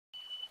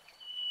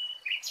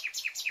This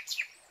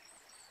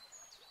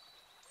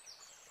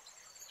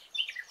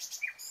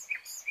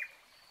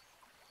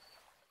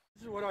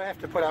is what I have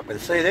to put up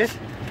with. See this?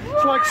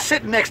 It's like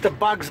sitting next to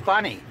Bugs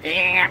Bunny.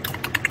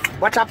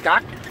 What's up,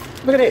 Doc?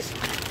 Look at this.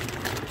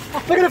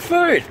 Look at the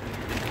food.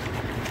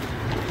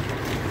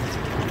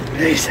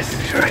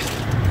 Jesus Christ.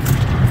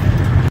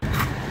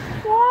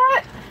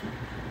 What?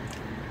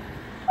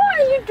 What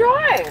are you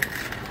doing?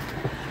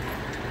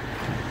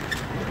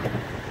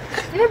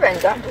 You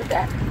haven't done with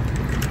that.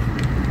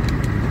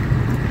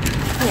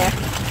 Yeah.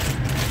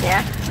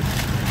 Yeah.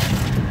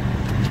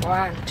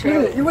 1,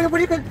 2. What are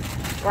you going?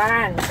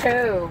 1,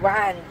 2,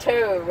 1,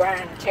 2,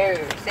 1, 2.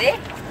 See?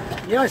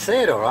 Yeah, I see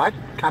it all right.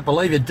 Can't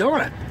believe you're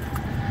doing it.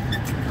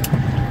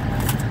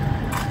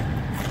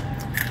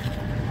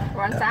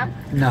 Want some?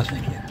 No,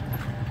 thank you.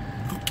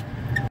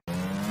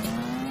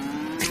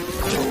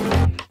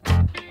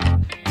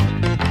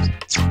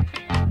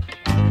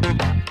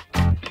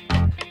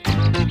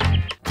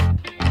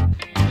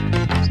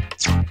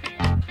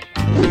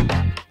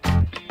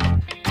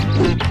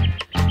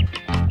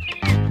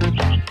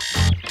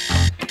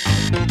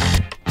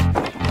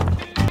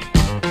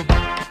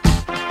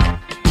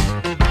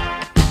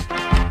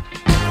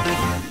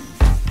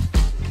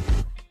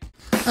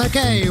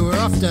 Okay, we're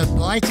off to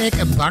BITEC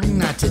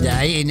Bangna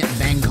today in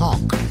Bangkok.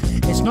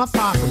 It's not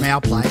far from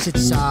our place,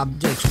 it's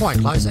quite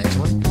close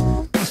actually.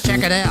 Let's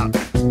check it out.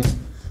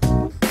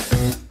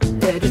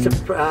 Yeah, just a,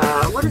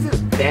 what is it?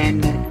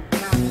 BITEC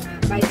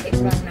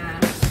Bangna.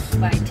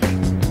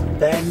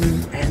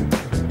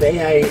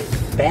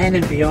 BITEC. Ban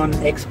and Beyond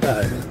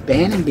Expo.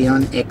 Ban and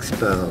Beyond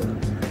Expo.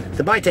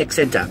 The BITEC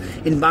Centre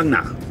in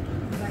Bangna.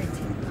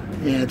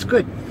 Yeah, it's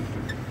good.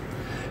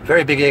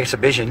 Very big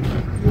exhibition.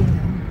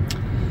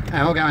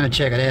 And we're going to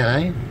check it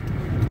out, eh?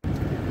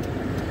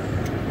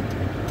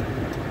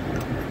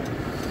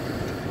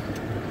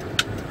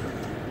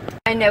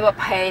 I never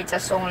pay,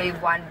 just only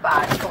 1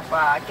 baht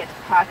for get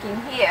parking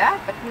here.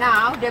 But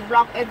now they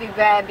block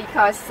everywhere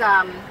because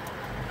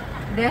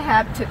we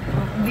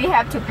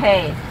have to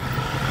pay.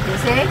 You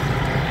see?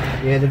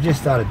 Yeah, they've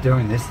just started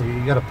doing this.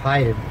 You got to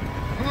pay to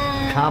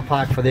car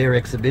park for their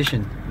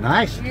exhibition.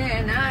 Nice.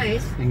 Yeah,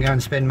 nice. You can go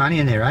and spend money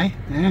in there, eh?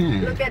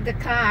 Yeah. Look at the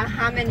car,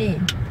 how many?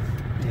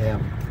 Yeah.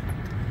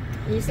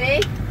 You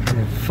see?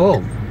 They're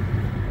full.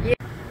 Yeah.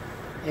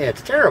 Yeah,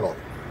 it's terrible.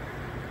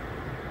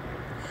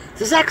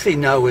 There's actually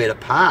nowhere to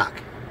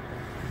park.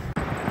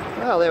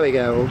 Well, there we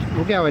go.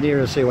 We'll go in here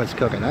and see what's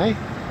cooking, eh?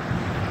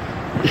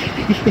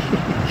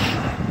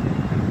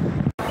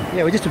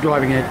 Yeah, we're just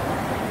driving at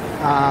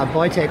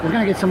BITEC. We're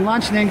going to get some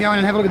lunch and then go in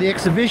and have a look at the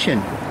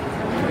exhibition.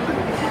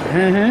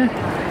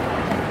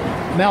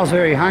 Mel's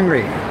very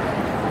hungry.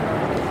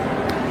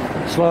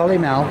 Slowly,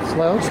 Mel.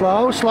 Slow,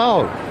 slow,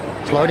 slow.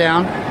 Slow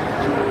down.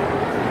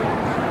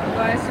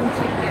 Buy some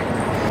ticket.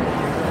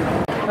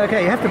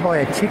 Okay, you have to buy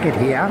a ticket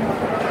here.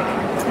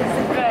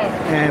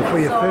 And for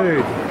your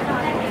food.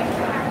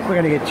 We're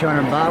going to get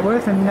 200 baht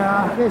worth, and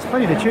there's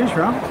plenty to choose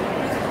from.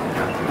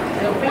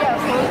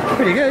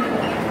 Pretty good.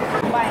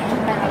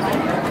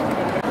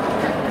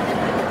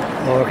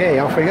 Okay,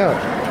 off we go.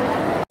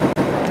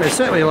 There's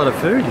certainly a lot of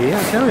food here,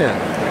 I tell you.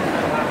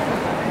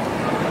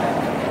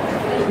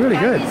 Really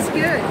good. It's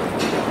good.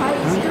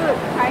 It's good.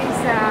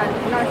 It's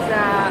not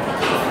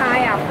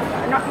high up,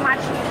 not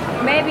much.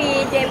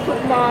 Maybe they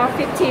put more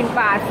 15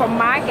 baht for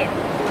market.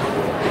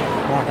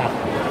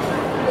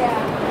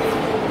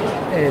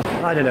 Yeah,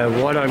 I don't know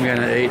what I'm going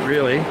to eat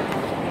really.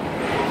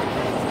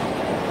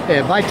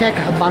 Yeah, BITEC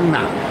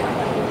Bangna.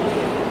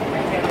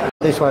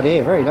 This one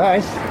here, very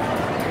nice.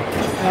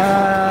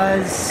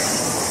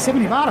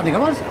 70 baht I think it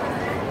was.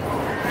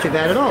 Not too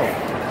bad at all.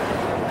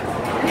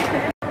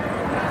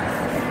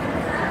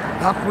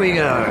 Up we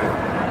go.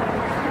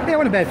 Yeah,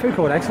 what a bad food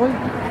court actually.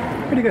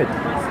 Pretty good.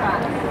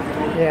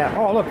 Yeah,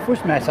 oh look,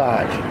 foot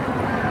massage.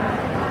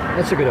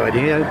 That's a good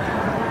idea.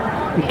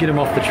 You get them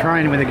off the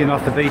train when they're getting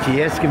off the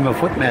BTS, give them a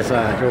foot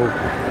massage, or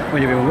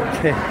when you've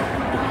been...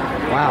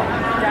 Wow.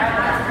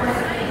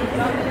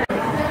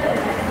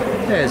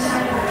 Yes.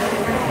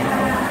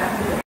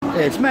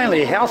 Yeah, it's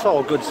mainly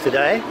household goods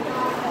today.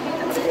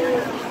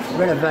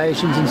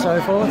 Renovations and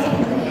so forth.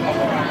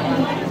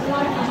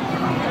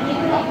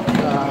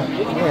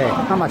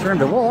 Yeah, not much room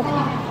to walk.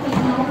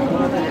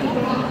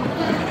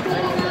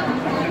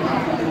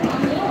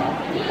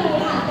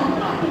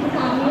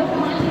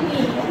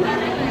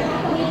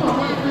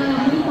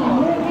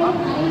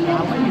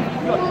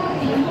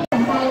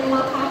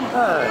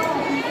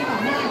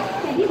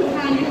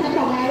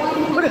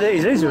 Look at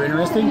these are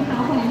interesting.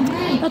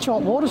 That's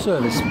hot water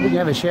service. You can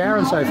have a shower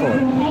and so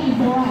forth.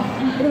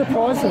 Look at the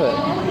price of it.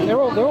 They're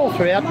all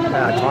throughout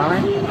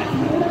Thailand.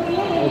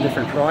 All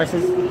different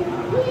prices.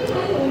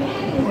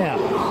 Yeah.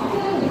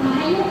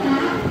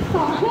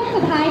 2 เครื่อง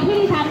สุดท้ายที่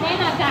ดิฉันแนะ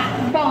นำจะ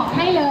บอกใ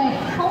ห้เลย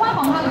เพราะว่าข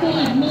ของทางฟิ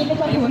ลิปมีเป็น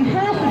จนถึง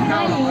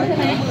55 นิ้วใช่ไ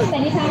หมแต่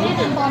ดิฉันแนะ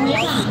นำตอนนี้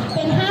ค่ะเ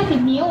ป็น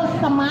50 นิ้ว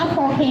สมาร์ท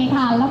 4K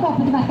ค่ะระบบ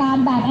ปฏิบัติการ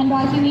แบบ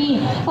Android TV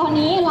ตอน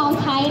นี้เรา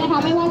ใช้นะคะ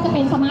ไม่ว่าจะเ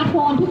ป็นสมาร์ทโฟ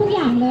นทุกๆอ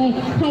ย่างเลย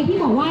ใครที่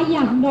บอกว่าอย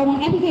ากลง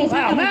แอปพลิเคชั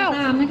นอะไรต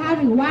ามนะคะ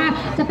หรือว่า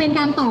จะเป็นก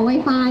ารต่อ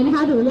Wi-Fi นะค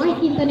ะหรือว่า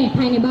อินเทอร์เน็ตภ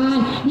ายในบ้าน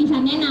ดิฉั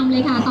นแนะนำเล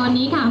ยค่ะตอน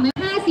นี้ค่ะ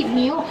50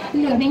 นิ้วเ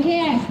หลือเพียงแค่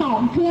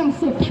2 เครื่อง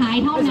สุดท้าย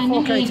เท่านั้น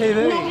นั่นเอง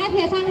ลงแอปพลิ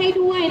เคชันให้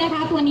ด้วยนะค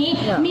ะตัวนี้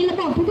มีระ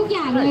บบทุกๆอ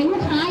ย่างเลยลู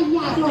กค้าอย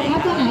ากลงแอป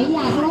ตัวไหนอย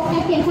ากลงแอ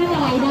ปพลิเคชันอะ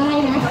ไรได้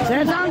นะ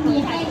มี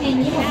ให้ใน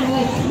นี้หมดเล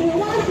ยหรือ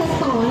ว่าจะ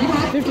ต่อนะค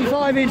ะ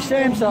55-inch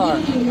Samsung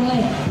เลย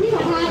ที่ส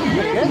ำคัญ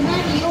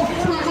55 นิ้ว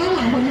ทางด้านห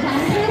ลังของดิฉัน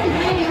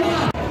55 นิ้วค่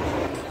ะ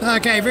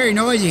Okay, very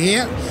noisy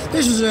here.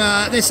 This is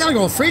they're selling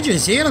all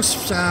fridges here. Looks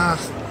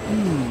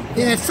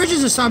yeah,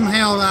 fridges are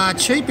somehow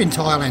cheap in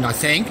Thailand, I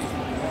think.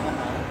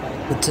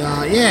 But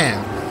yeah,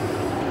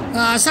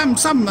 some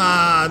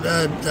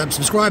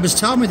subscribers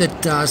told me that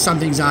some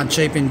things aren't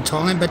cheap in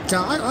Thailand, but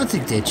I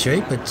think they're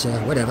cheap. But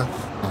whatever,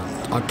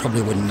 I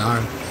probably wouldn't know.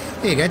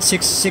 There you go,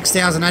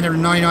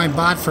 6,899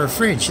 baht for a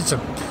fridge.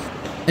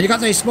 And you got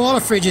these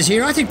smaller fridges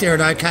here. I think they're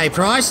an okay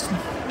price.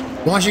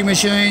 Washing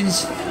machines.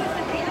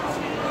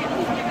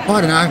 I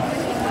don't know.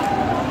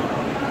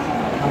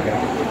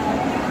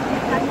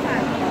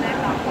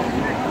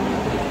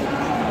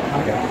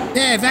 Okay.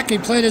 Yeah,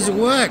 vacuum cleaners, it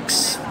works.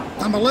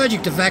 I'm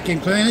allergic to vacuum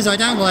cleaners. I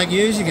don't like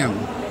using them.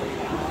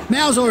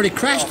 Meaw's already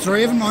crashed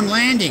 3 of them on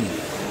landing.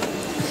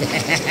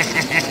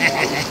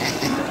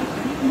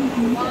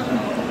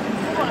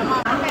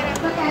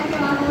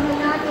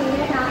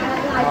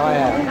 Oh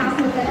yeah.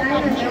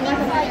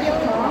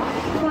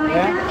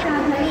 Yeah.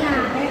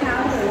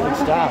 Good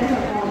stuff.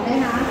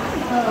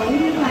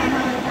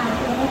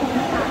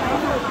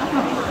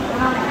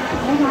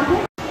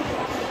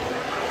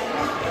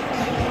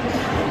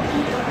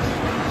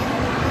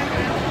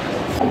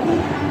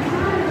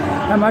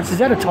 How much is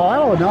that, a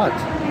tile or not?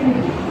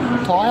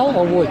 Tile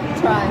or wood?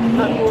 Tile,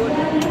 wood.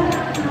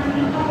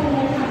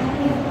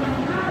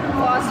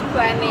 4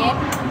 square meter.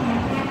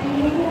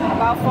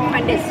 About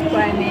 400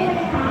 square meter.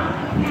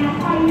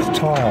 It's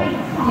tile.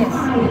 Yes.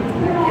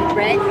 And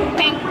red,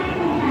 pink.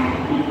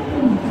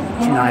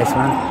 It's nice,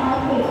 man.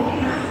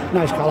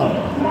 Nice colour.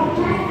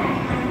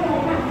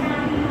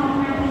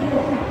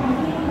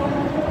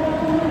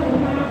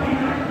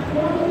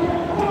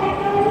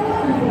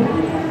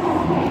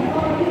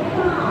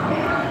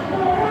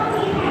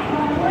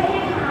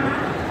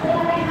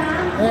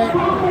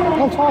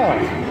 All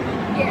tiles?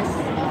 Yes.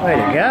 Way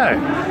to go.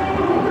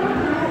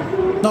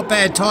 Not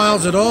bad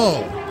tiles at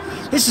all.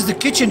 This is the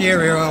kitchen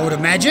area, I would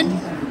imagine.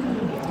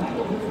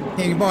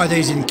 You can buy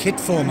these in kit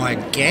form, I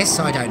guess.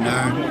 I don't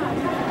know.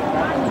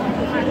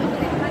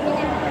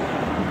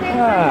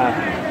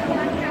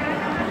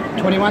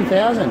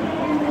 21,000.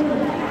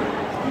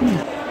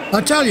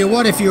 I'll tell you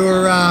what, if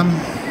you're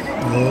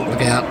oh,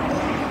 look out.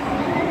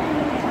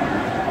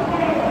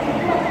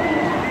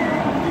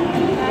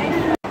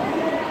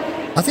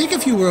 I think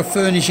if you were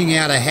furnishing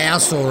out a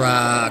house or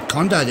a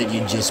condo that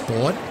you just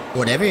bought,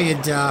 whatever,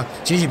 you'd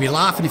be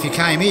laughing if you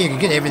came here. You could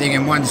get everything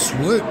in one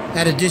swoop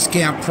at a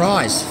discount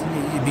price.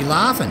 You'd be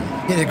laughing.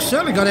 Yeah, they've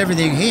certainly got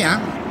everything here.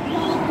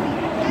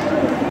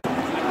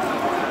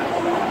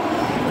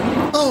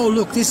 Oh,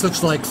 look, this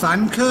looks like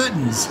fun.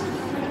 Curtains.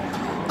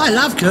 I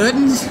love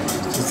curtains.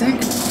 What do you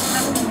think?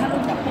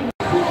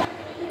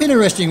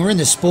 Interesting, we're in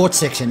the sports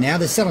section now.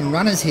 They're selling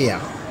runners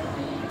here.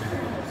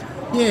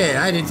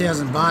 Yeah,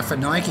 18,000 baht for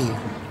Nike.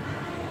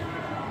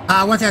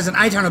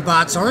 1,800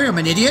 baht, sorry, I'm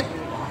an idiot.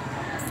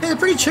 Yeah, they're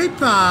pretty cheap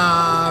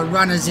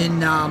runners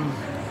in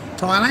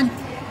Thailand.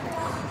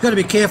 You've got to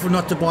be careful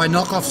not to buy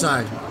knockoffs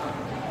though.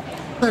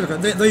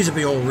 Look, these would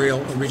be all real,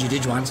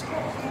 Rigididge ones.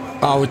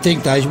 I would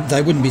think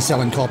they wouldn't be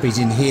selling copies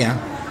in here.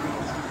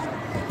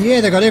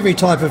 Yeah, they've got every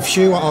type of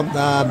shoe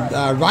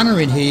runner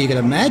in here you can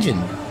imagine.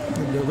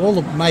 All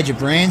the major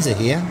brands are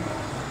here.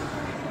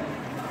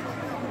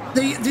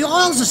 The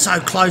aisles are so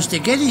close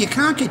together you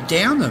can't get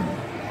down them.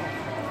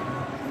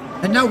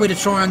 And nowhere to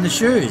try on the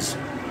shoes.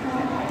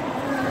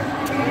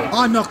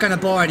 I'm not going to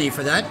buy any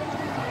for that.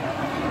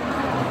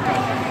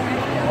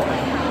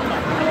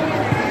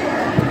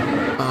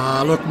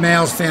 Look,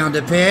 Meaw's found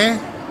a pair.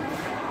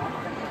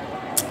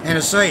 And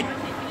a seat.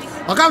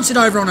 I'll go and sit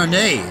over on her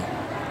knee.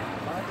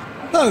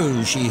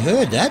 Oh, she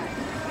heard that.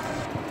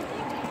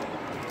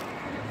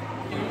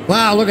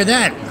 Wow, look at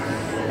that.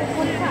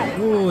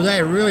 Oh,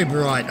 they're really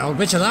bright. I'll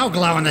bet you they'll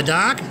glow in the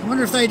dark. I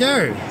wonder if they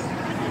do.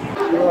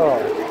 Oh.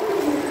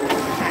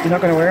 You're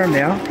not going to wear them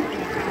now?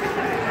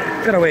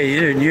 You've got to wear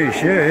your new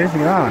shoes, you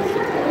can't.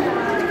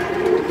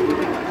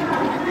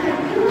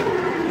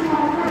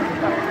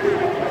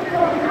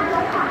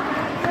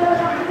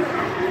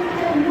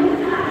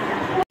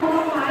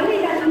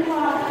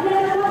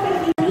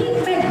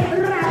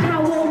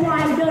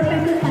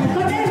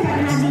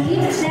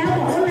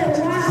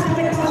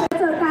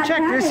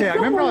 Check this out.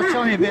 Remember I was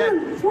telling you about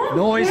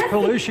noise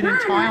pollution in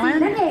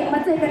Thailand? I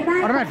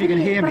don't know if you can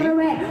hear me.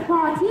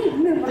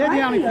 They're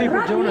the only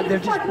people doing it. They're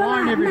just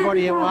blowing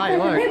everybody away.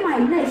 Look.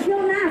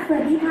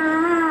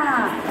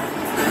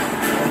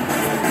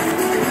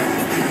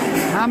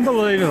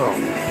 Unbelievable.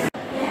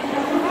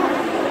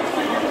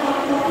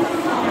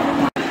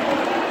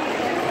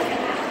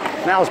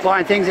 Mal's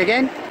buying things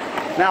again.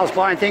 Mal's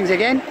buying things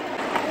again.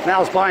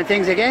 Mal's buying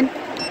things again.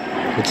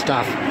 Good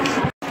stuff.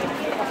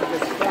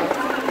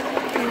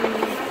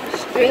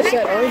 That's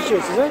that orange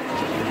juice, is it?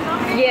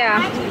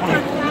 Yeah.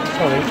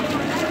 Sorry.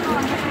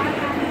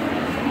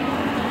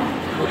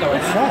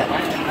 What's that?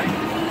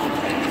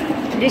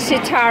 This is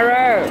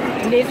taro,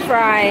 deep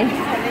fry.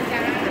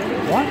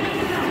 What?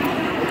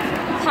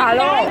 ทาโ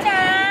ร่ จ้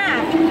า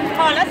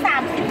ห่อละ35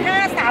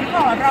 3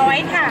ห่อ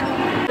100ค่ะ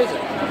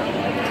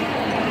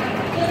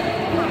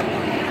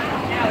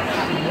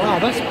Wow,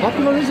 that's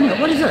popular, isn't it?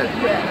 What is it?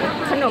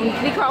 ขนม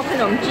ที่เขาข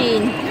นมจี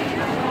น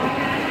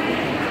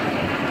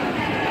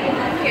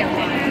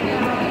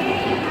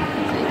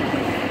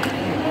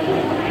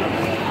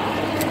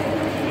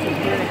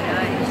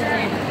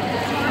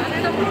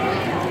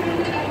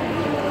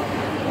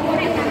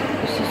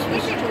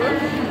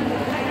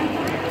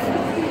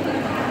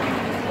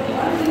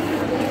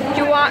Do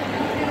you want?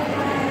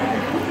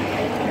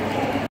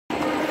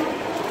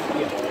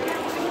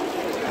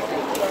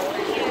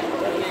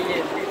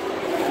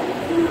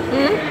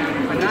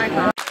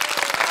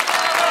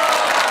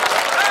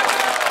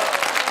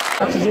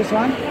 What is this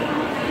one?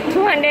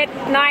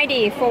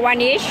 290 for one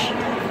each.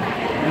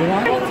 You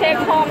want? Take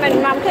home and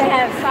mom can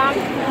have some.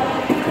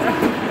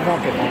 I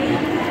won't get that.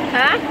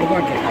 Huh? I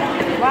won't get that.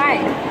 Why?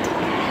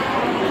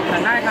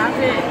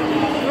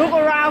 Look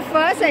around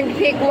first and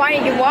pick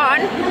one you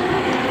want.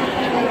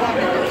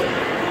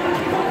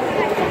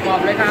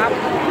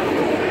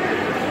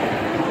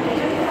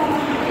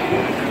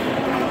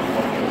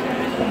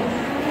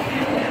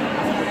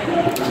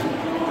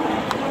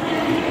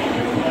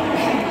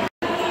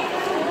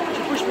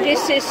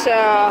 This is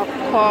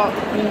called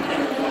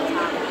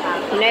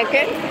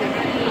naked.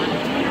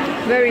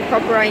 Very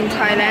popular in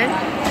Thailand.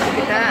 Look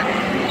at that.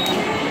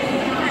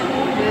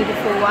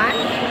 Beautiful one.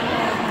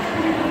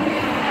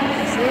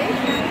 See?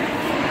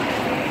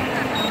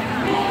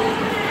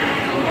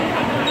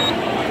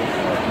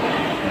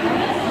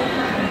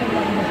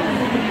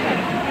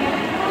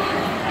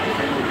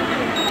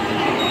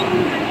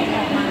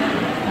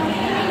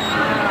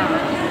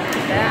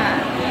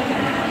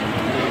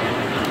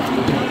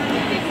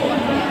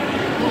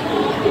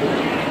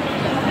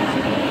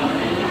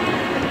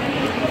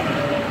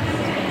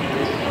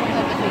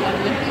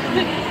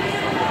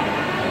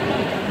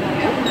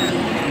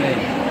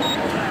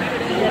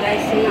 That I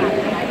see.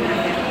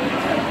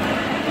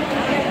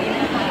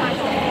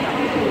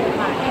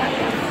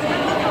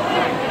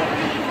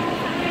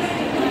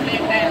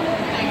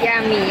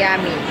 Yummy,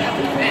 yummy.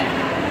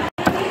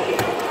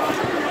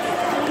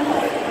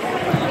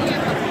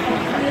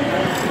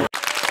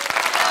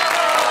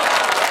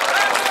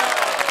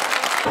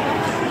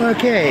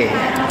 Okay,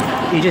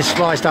 you just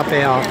sliced up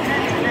our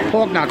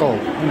pork knuckle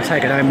and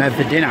take it home and have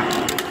for dinner.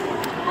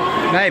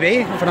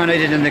 Maybe, if I don't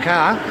eat it in the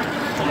car.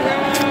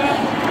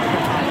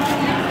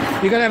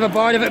 You gonna have a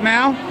bite of it,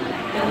 Mal?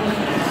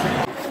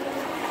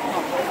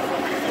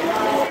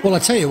 Well, I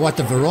tell you what,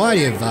 the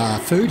variety of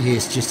food here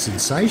is just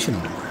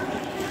sensational.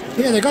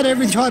 Yeah, they've got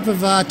every type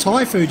of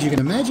Thai food you can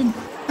imagine.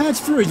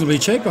 It's reasonably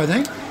cheap, I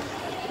think.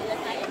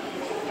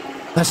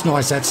 That's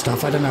nice, that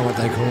stuff. I don't know what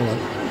they call it.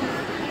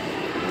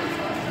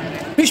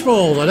 Fish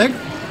balls, I think.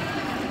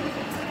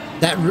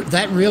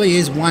 That really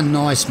is one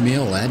nice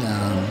meal, lad.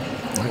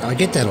 I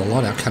get that a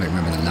lot. I can't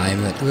remember the name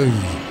of it. Ooh.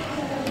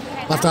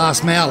 I'll have to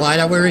ask Mal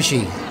later. Where is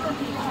she?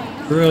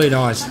 Really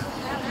nice.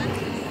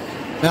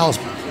 Mal's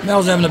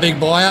having a big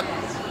buy up.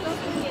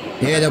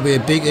 Yeah, there'll be a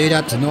big eat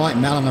up tonight,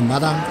 Mal and her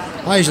mother.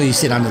 I usually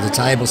sit under the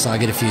table so I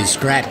get a few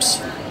scraps.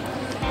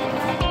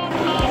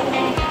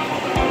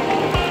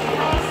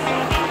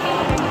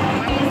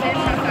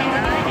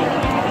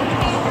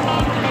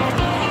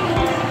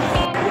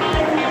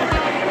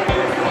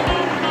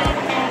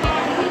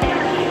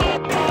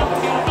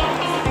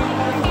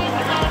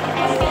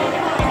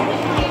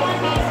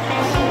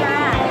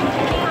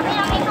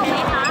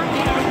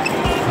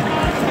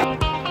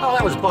 Oh,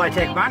 that was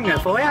BITEC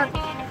Bunga for you.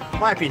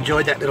 I hope you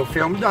enjoyed that little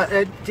film.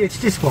 It's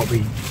just what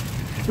we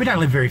don't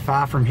live very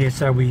far from here,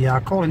 so we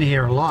call in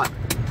here a lot.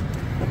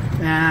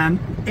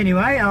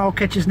 Anyway, I'll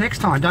catch you next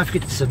time. Don't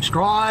forget to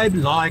subscribe,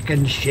 like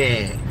and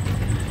share.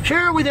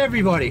 Share it with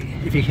everybody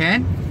if you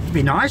can. It'd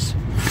be nice.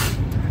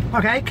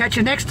 Okay, catch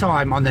you next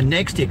time on the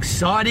next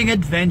exciting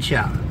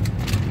adventure.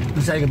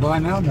 Let's say goodbye,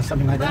 Mel, or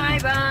something like that. Bye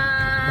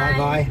bye. Bye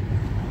bye.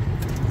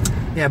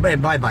 Yeah, bye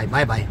bye.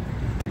 Bye bye.